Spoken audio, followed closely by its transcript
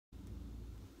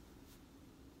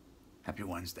Happy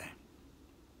Wednesday.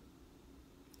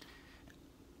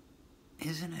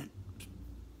 Isn't it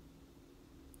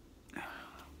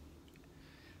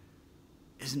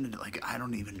like, I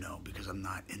don't even know, because I'm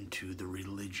not into the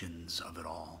religions of it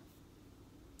all.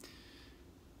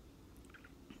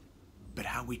 But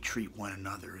how we treat one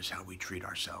another is how we treat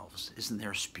ourselves. Isn't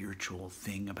there a spiritual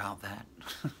thing about that?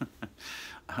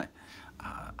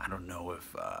 I don't know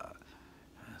if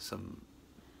some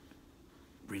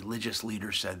religious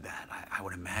leader said that. I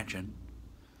would imagine.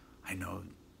 I know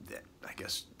that, I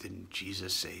guess, didn't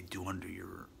Jesus say, do unto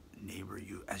your neighbor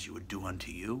you as you would do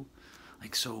unto you?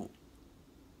 Like, so,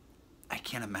 I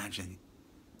can't imagine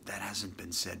that hasn't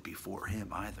been said before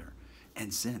him either,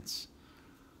 and since.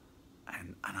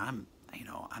 And I'm,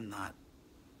 I'm not,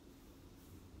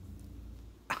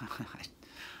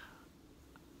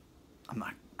 I'm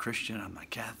not Christian, I'm not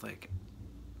Catholic,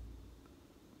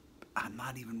 I'm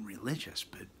not even religious,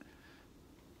 but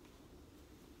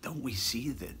don't we see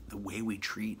that the way we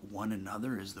treat one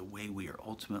another is the way we are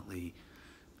ultimately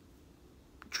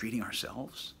treating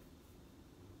ourselves?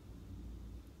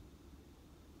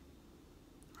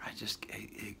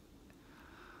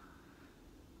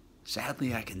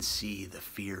 Sadly, I can see the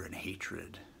fear and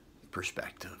hatred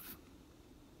perspective,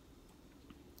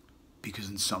 because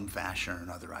in some fashion or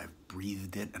another I've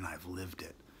breathed it and I've lived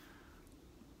it.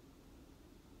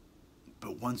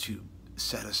 But once you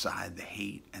set aside the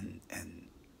hate and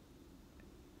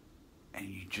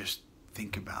you just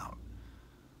think about,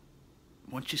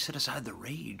 once you set aside the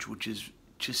rage, which is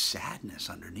just sadness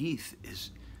underneath,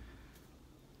 it's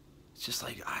just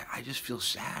like, I just feel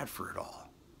sad for it all.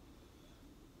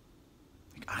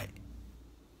 Like,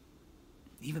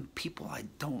 even people I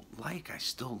don't like, I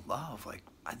still love. Like,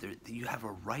 you have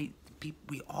a right,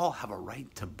 we all have a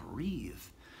right to breathe.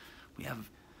 I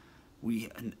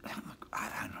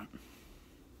don't,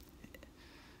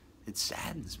 it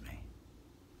saddens me.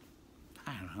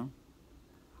 I don't know.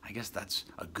 I guess that's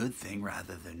a good thing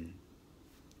rather than,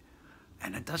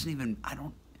 and it doesn't even, I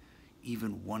don't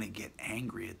even want to get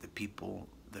angry at the people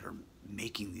that are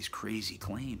making these crazy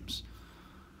claims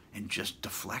and just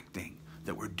deflecting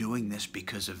that we're doing this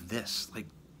because of this. Like,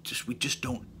 we just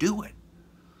don't do it.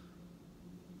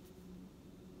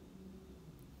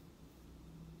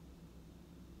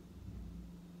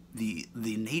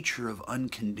 The nature of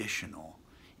unconditional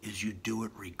is you do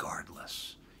it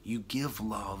regardless. You give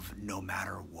love no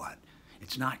matter what.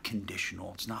 It's not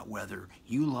conditional. It's not whether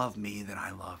you love me, then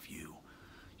I love you.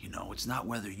 It's not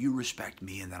whether you respect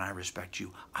me and then I respect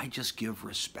you. I just give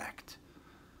respect.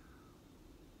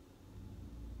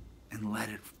 And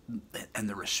and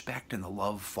the respect and the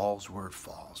love falls where it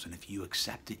falls. And if you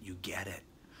accept it, you get it.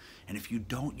 And if you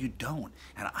don't, you don't.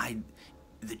 And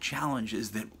the challenge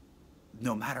is that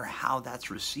no matter how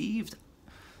that's received,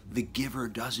 the giver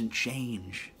doesn't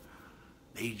change.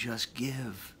 They just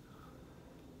give.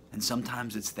 And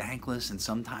sometimes it's thankless, and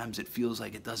sometimes it feels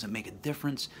like it doesn't make a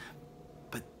difference,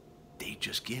 but they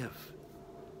just give.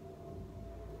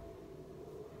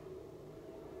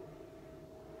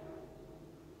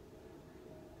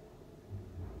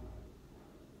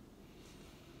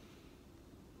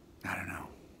 I don't know.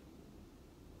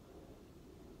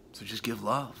 So just give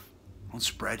love. Don't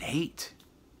spread hate.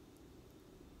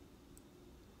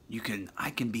 I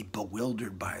can be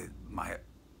bewildered by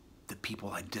the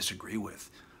people I disagree with,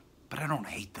 but I don't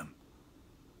hate them.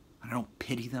 I don't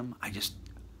pity them. I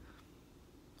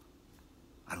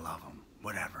love them.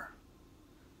 Whatever.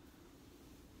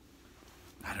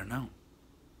 I don't know.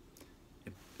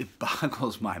 It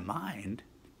boggles my mind.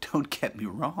 Don't get me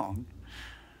wrong.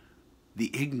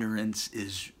 The ignorance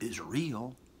is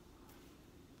real,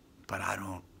 but I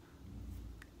don't.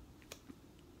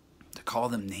 To call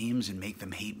them names and make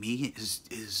them hate me is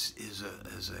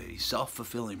a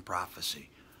self-fulfilling prophecy.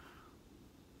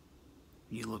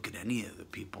 You look at any of the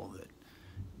people that,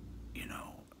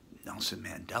 Nelson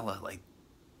Mandela, like,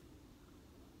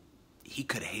 he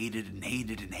could have hated and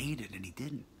hated and hated, and he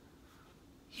didn't.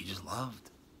 He just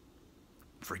loved.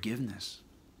 Forgiveness.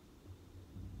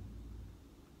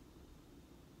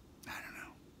 I don't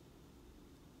know.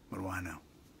 What do I know?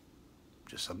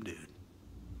 Just some dude.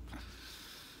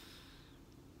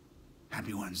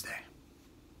 Happy Wednesday.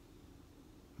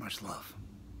 Much love.